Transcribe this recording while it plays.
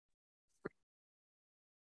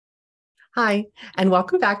Hi, and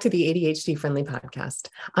welcome back to the ADHD Friendly Podcast.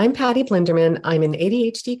 I'm Patty Blinderman. I'm an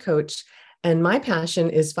ADHD coach, and my passion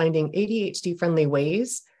is finding ADHD friendly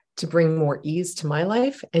ways to bring more ease to my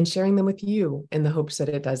life and sharing them with you in the hopes that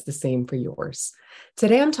it does the same for yours.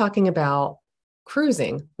 Today, I'm talking about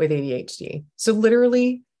cruising with ADHD. So,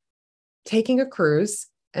 literally taking a cruise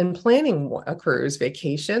and planning a cruise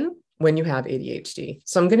vacation when you have ADHD.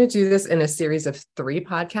 So I'm going to do this in a series of 3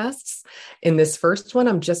 podcasts. In this first one,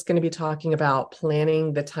 I'm just going to be talking about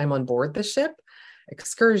planning the time on board the ship,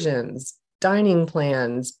 excursions, dining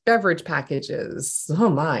plans, beverage packages. Oh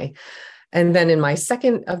my. And then in my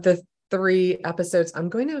second of the 3 episodes, I'm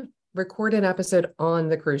going to record an episode on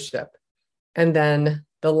the cruise ship. And then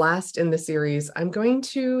the last in the series, I'm going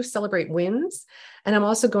to celebrate wins. And I'm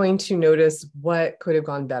also going to notice what could have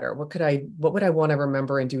gone better. What would I want to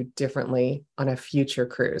remember and do differently on a future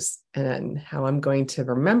cruise? And how I'm going to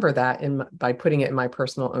remember that by putting it in my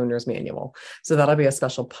personal owner's manual. So that'll be a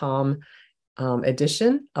special POM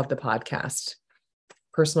edition of the podcast,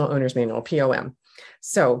 personal owner's manual, POM.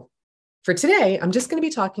 So for today, I'm just going to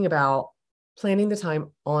be talking about planning the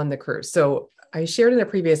time on the cruise. So I shared in a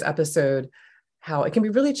previous episode how it can be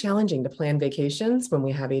really challenging to plan vacations when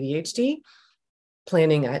we have ADHD,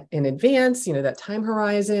 planning in advance, that time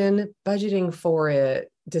horizon, budgeting for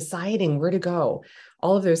it, deciding where to go,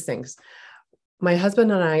 all of those things. My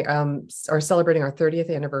husband and I are celebrating our 30th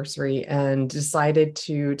anniversary and decided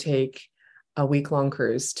to take a week-long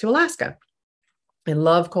cruise to Alaska. I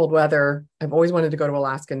love cold weather. I've always wanted to go to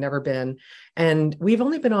Alaska, never been. And we've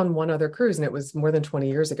only been on one other cruise, and it was more than 20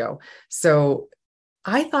 years ago. So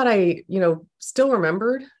I thought I still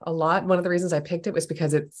remembered a lot. One of the reasons I picked it was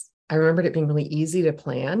because I remembered it being really easy to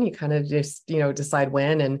plan. You kind of just, decide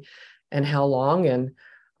when and how long, and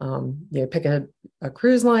pick a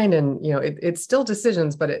cruise line, and it's still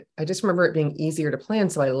decisions, but I just remember it being easier to plan.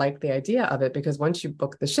 So I like the idea of it, because once you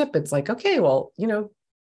book the ship, it's like, okay, well,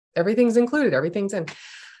 everything's included, everything's in.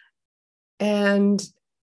 And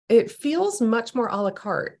it feels much more a la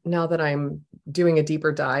carte now that I'm doing a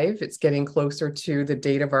deeper dive. It's getting closer to the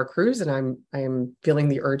date of our cruise, and I'm feeling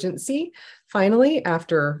the urgency finally,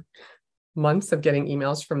 after months of getting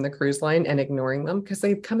emails from the cruise line and ignoring them because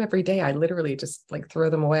they come every day. I literally just throw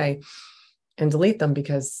them away and delete them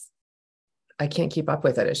because I can't keep up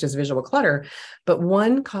with it. It's just visual clutter. But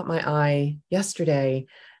one caught my eye yesterday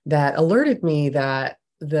that alerted me that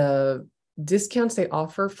the discounts they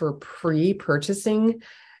offer for pre-purchasing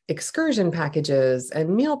excursion packages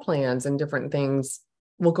and meal plans and different things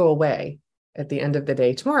will go away at the end of the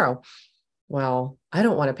day tomorrow. Well, I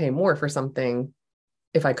don't want to pay more for something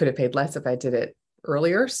if I could have paid less if I did it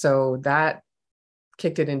earlier. So that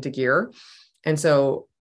kicked it into gear. And so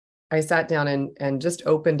I sat down and just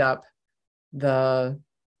opened up the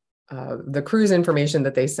cruise information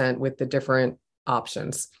that they sent with the different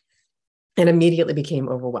options, and immediately became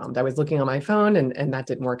overwhelmed. I was looking on my phone and that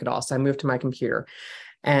didn't work at all. So I moved to my computer,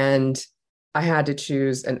 and I had to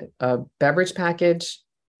choose a beverage package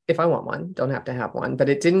if I want one. Don't have to have one, but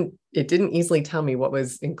it didn't easily tell me what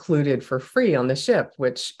was included for free on the ship,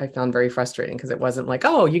 which I found very frustrating, because it wasn't like,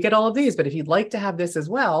 oh, you get all of these, but if you'd like to have this as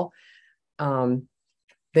well, then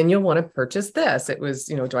you'll want to purchase this. It was,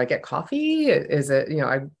 do I get coffee? Is it,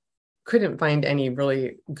 I couldn't find any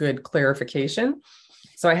really good clarification.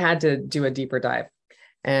 So I had to do a deeper dive.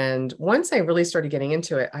 And once I really started getting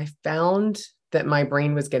into it, I found that my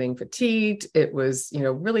brain was getting fatigued. It was,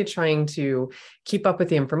 really trying to keep up with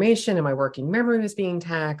the information, and my working memory was being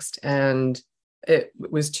taxed, and it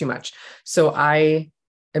was too much. So I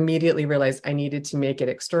immediately realized I needed to make it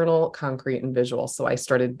external, concrete, and visual. So I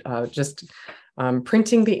started just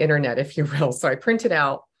printing the internet, if you will. So I printed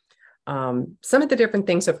out some of the different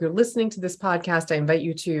things. So if you're listening to this podcast, I invite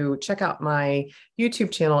you to check out my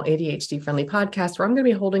YouTube channel, ADHD Friendly Podcast, where I'm going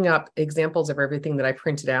to be holding up examples of everything that I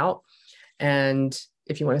printed out. And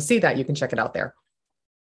if you want to see that, you can check it out there.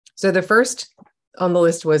 So the first on the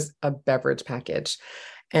list was a beverage package.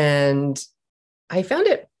 And I found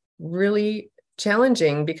it really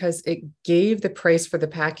challenging because it gave the price for the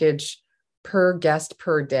package per guest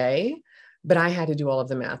per day, but I had to do all of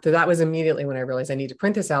the math. So that was immediately when I realized I need to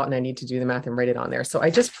print this out and I need to do the math and write it on there. So I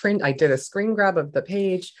did a screen grab of the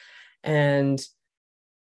page, and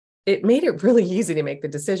it made it really easy to make the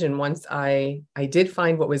decision once I did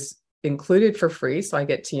find what was included for free. So I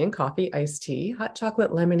get tea and coffee, iced tea, hot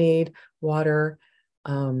chocolate, lemonade, water,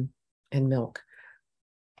 and milk.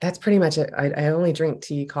 That's pretty much it. I only drink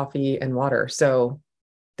tea, coffee, and water. So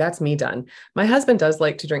that's me done. My husband does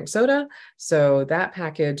like to drink soda. So that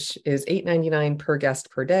package is $8.99 per guest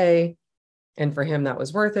per day. And for him, that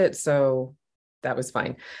was worth it. So that was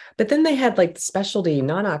fine. But then they had like specialty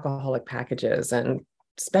non-alcoholic packages and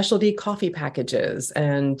specialty coffee packages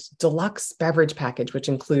and deluxe beverage package, which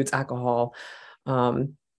includes alcohol.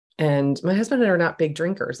 And my husband and I are not big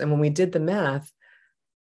drinkers. And when we did the math,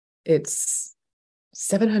 it's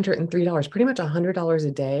 $703, pretty much $100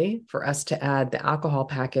 a day for us to add the alcohol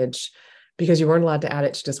package, because you weren't allowed to add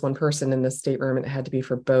it to just one person in the stateroom, and it had to be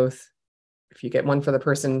for both. If you get one for the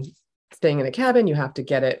person staying in a cabin, you have to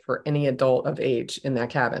get it for any adult of age in that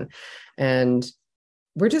cabin. And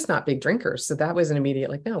we're just not big drinkers. So that was an immediate,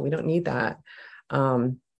 like, no, we don't need that.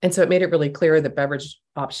 And so it made it really clear the beverage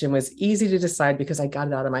option was easy to decide, because I got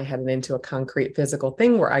it out of my head and into a concrete physical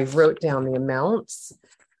thing where I wrote down the amounts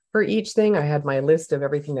for each thing. I had my list of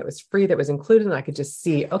everything that was free, that was included, and I could just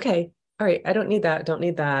see, okay, all right, I don't need that. Don't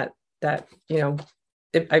need that. That,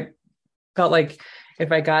 I felt like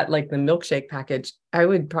if I got like the milkshake package, I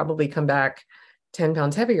would probably come back 10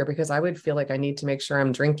 pounds heavier, because I would feel like I need to make sure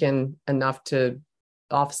I'm drinking enough to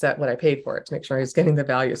offset what I paid for it, to make sure I was getting the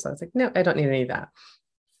value. So I was like, no, I don't need any of that.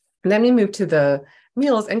 And then we moved to the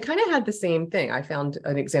meals and kind of had the same thing. I found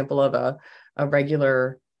an example of a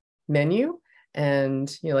regular menu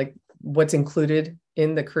and, like what's included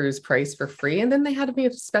in the cruise price for free. And then they had to be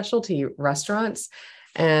specialty restaurants.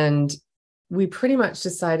 And we pretty much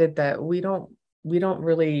decided that we don't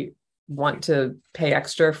really want to pay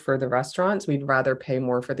extra for the restaurants. We'd rather pay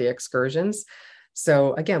more for the excursions.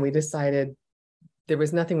 So again, we decided there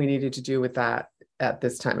was nothing we needed to do with that at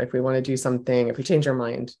this time. If we want to do something, if we change our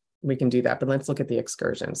mind, we can do that. But let's look at the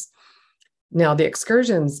excursions. Now, the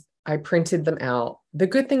excursions, I printed them out. The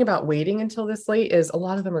good thing about waiting until this late is a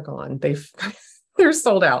lot of them are gone. They're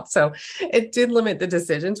sold out. So it did limit the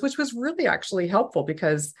decisions, which was really actually helpful,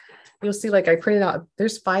 because you'll see, like I printed out,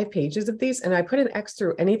 there's 5 pages of these, and I put an X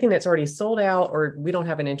through anything that's already sold out, or we don't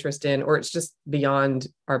have an interest in, or it's just beyond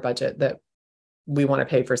our budget that we want to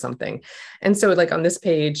pay for something. And so like on this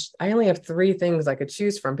page, I only have 3 things I could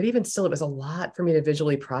choose from, but even still, it was a lot for me to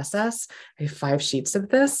visually process. I have 5 sheets of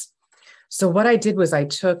this. So what I did was I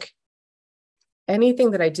took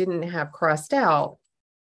anything that I didn't have crossed out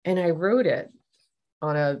and I wrote it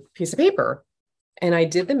on a piece of paper. And I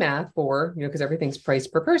did the math for, because everything's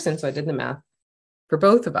priced per person. So I did the math for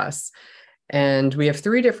both of us. And we have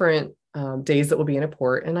 3 different days that will be in a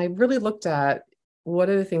port. And I really looked at what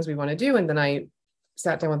are the things we want to do. And then I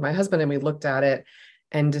sat down with my husband and we looked at it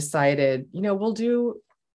and decided, we'll do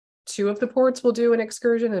 2 of the ports, we'll do an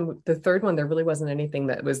excursion. And the 3rd one, there really wasn't anything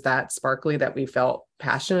that was that sparkly that we felt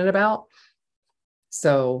passionate about.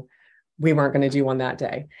 So we weren't going to do one that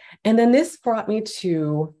day. And then this brought me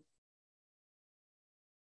to,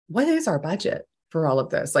 what is our budget for all of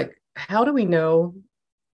this? Like, how do we know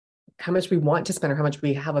how much we want to spend or how much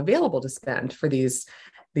we have available to spend for these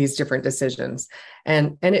different decisions?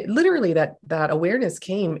 And it literally, that awareness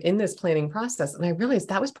came in this planning process. And I realized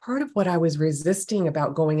that was part of what I was resisting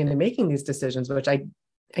about going into making these decisions, which I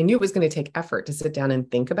knew it was going to take effort to sit down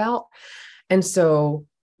and think about. And so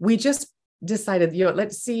we just decided,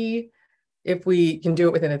 let's see if we can do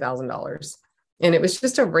it within $1,000. And it was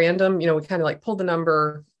just a random, we kind of like pulled the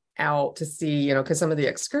number out to see, because some of the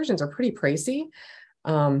excursions are pretty pricey.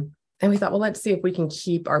 And we thought, well, let's see if we can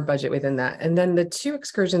keep our budget within that. And then the 2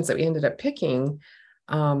 excursions that we ended up picking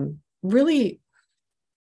really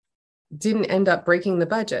didn't end up breaking the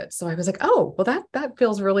budget. So I was like, oh, well, that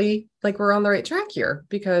feels really like we're on the right track here,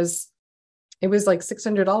 because it was like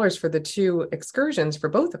 $600 for the 2 excursions for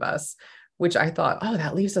both of us, which I thought, oh,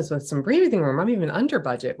 that leaves us with some breathing room. I'm even under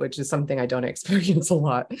budget, which is something I don't experience a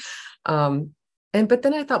lot. But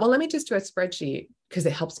then I thought, well, let me just do a spreadsheet, because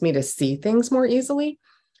it helps me to see things more easily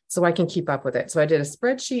so I can keep up with it. So I did a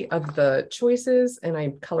spreadsheet of the choices and I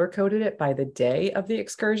color coded it by the day of the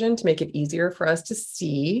excursion to make it easier for us to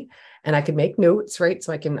see. And I could make notes, right?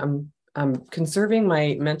 So I'm conserving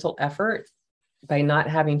my mental effort by not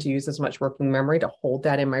having to use as much working memory to hold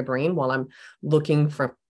that in my brain while I'm looking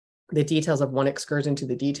from the details of one excursion to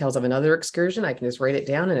the details of another excursion. I can just write it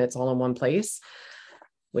down and it's all in one place,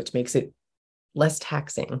 which makes it less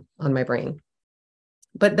taxing on my brain.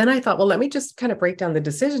 But then I thought, well, let me just kind of break down the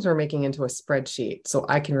decisions we're making into a spreadsheet so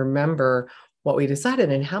I can remember what we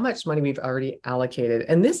decided and how much money we've already allocated.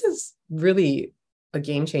 And this is really a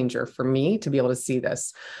game changer for me to be able to see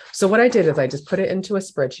this. So what I did is I just put it into a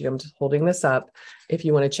spreadsheet. I'm just holding this up if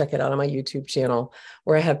you want to check it out on my YouTube channel,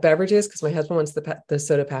 where I have beverages because my husband wants the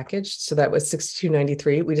soda package. So that was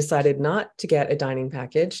 $62.93. We decided not to get a dining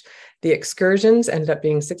package. The excursions ended up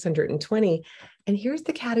being $620. And here's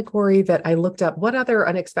the category that I looked up. What other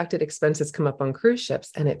unexpected expenses come up on cruise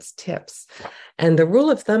ships? And it's tips. And the rule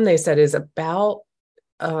of thumb, they said, is about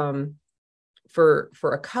for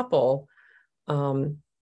a couple,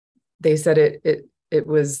 They said it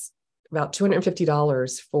was about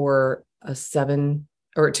 $250 for a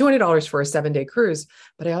 $200 for a 7-day cruise.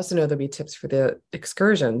 But I also know there'll be tips for the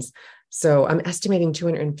excursions. So I'm estimating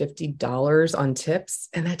 $250 on tips.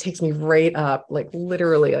 And that takes me right up, like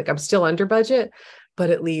literally, like I'm still under budget, but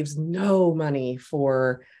it leaves no money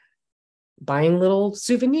for buying little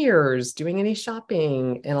souvenirs, doing any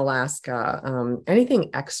shopping in Alaska, anything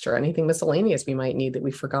extra, anything miscellaneous we might need that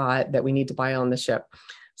we forgot that we need to buy on the ship.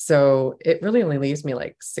 So it really only leaves me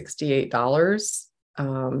like $68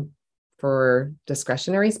 for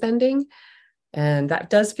discretionary spending. And that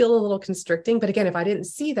does feel a little constricting. But again, if I didn't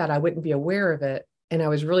see that, I wouldn't be aware of it. And I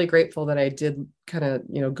was really grateful that I did kind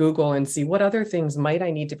of, Google and see what other things might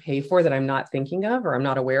I need to pay for that I'm not thinking of or I'm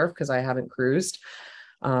not aware of because I haven't cruised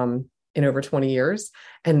in over 20 years.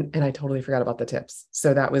 And I totally forgot about the tips.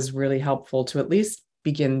 So that was really helpful to at least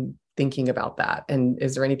begin thinking about that. And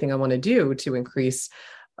is there anything I want to do to increase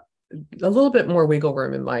a little bit more wiggle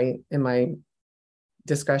room in my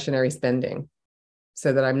discretionary spending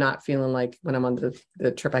so that I'm not feeling like when I'm on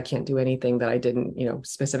the trip, I can't do anything that I didn't,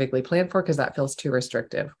 specifically plan for because that feels too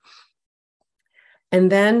restrictive.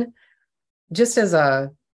 And then just as a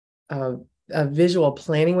visual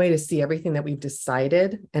planning way to see everything that we've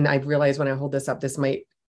decided. And I realize when I hold this up, this might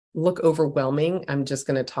look overwhelming. I'm just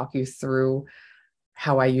going to talk you through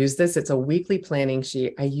how I use this. It's a weekly planning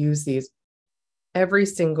sheet. I use these every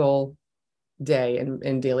single day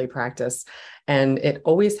in daily practice. And it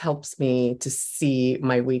always helps me to see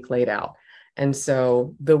my week laid out. And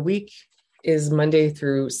so the week is Monday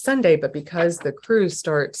through Sunday, but because the cruise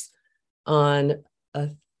starts on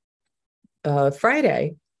a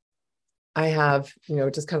Friday, I have,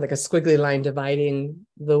 just kind of like a squiggly line dividing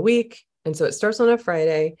the week. And so it starts on a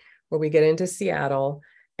Friday where we get into Seattle,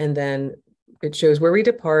 and then it shows where we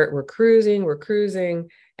depart. We're cruising.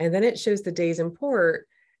 And then it shows the days in port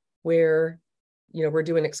where, we're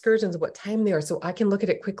doing excursions, what time they are. So I can look at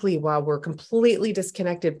it quickly while we're completely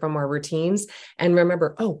disconnected from our routines and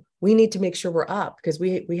remember, oh, we need to make sure we're up because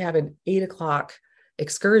we have an 8:00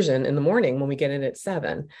 excursion in the morning when we get in at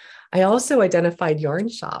 7. I also identified yarn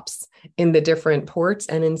shops in the different ports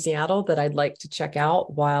and in Seattle that I'd like to check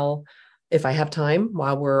out if I have time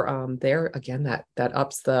while we're there. Again, that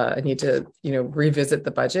ups I need to, revisit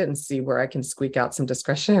the budget and see where I can squeak out some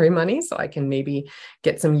discretionary money so I can maybe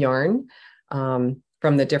get some yarn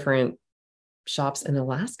from the different shops in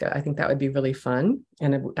Alaska. I think that would be really fun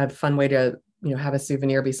and a fun way to, have a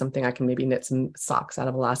souvenir be something I can maybe knit some socks out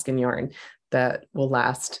of Alaskan yarn that will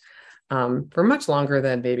last for much longer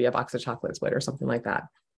than maybe a box of chocolates would or something like that.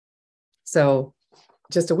 So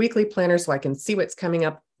just a weekly planner so I can see what's coming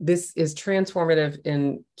up. This is transformative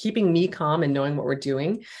in keeping me calm and knowing what we're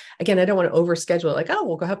doing. Again, I don't want to overschedule it like, oh,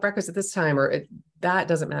 we'll go have breakfast at this time, that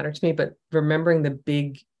doesn't matter to me, but remembering the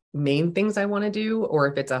big main things I want to do,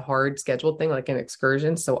 or if it's a hard scheduled thing like an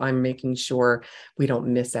excursion. So I'm making sure we don't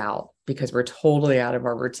miss out because we're totally out of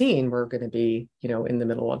our routine. We're going to be, in the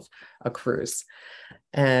middle of a cruise.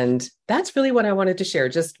 And that's really what I wanted to share.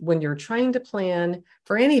 Just when you're trying to plan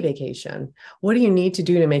for any vacation, what do you need to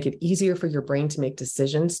do to make it easier for your brain to make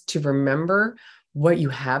decisions, to remember what you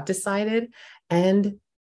have decided? And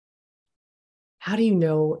how do you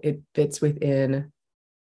know it fits within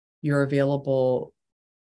your available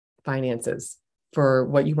finances for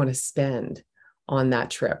what you want to spend on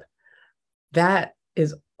that trip? That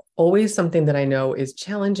is always something that I know is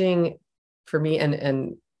challenging for me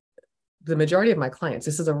and the majority of my clients.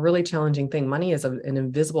 This is a really challenging thing. Money is an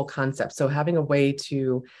invisible concept. So having a way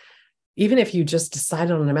to, even if you just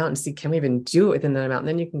decide on an amount and see, can we even do it within that amount? And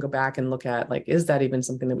then you can go back and look at is that even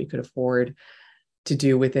something that we could afford to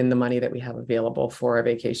do within the money that we have available for a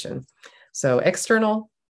vacation? So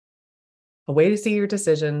external, a way to see your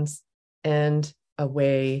decisions, and a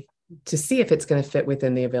way to see if it's going to fit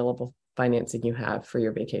within the available financing you have for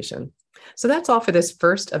your vacation. So that's all for this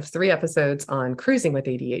first of 3 episodes on cruising with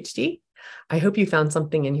ADHD. I hope you found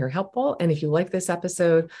something in here helpful. And if you like this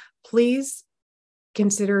episode, please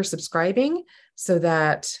consider subscribing so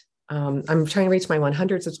that I'm trying to reach my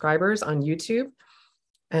 100 subscribers on YouTube.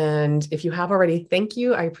 And if you have already, thank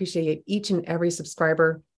you. I appreciate each and every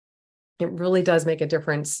subscriber. It really does make a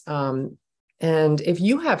difference. And if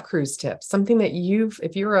you have cruise tips, something that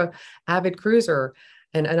if you're an avid cruiser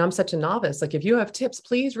and I'm such a novice, if you have tips,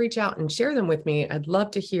 please reach out and share them with me. I'd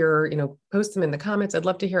love to hear, post them in the comments. I'd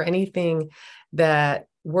love to hear anything that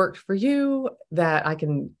worked for you that I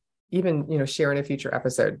can even, share in a future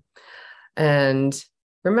episode. And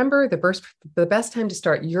remember, the best time to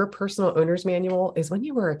start your personal owner's manual is when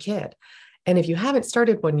you were a kid. And if you haven't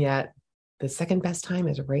started one yet, the second best time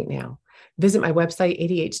is right now. Visit my website,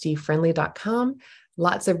 adhdfriendly.com.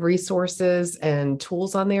 Lots of resources and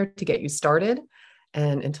tools on there to get you started.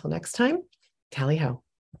 And until next time, tally ho.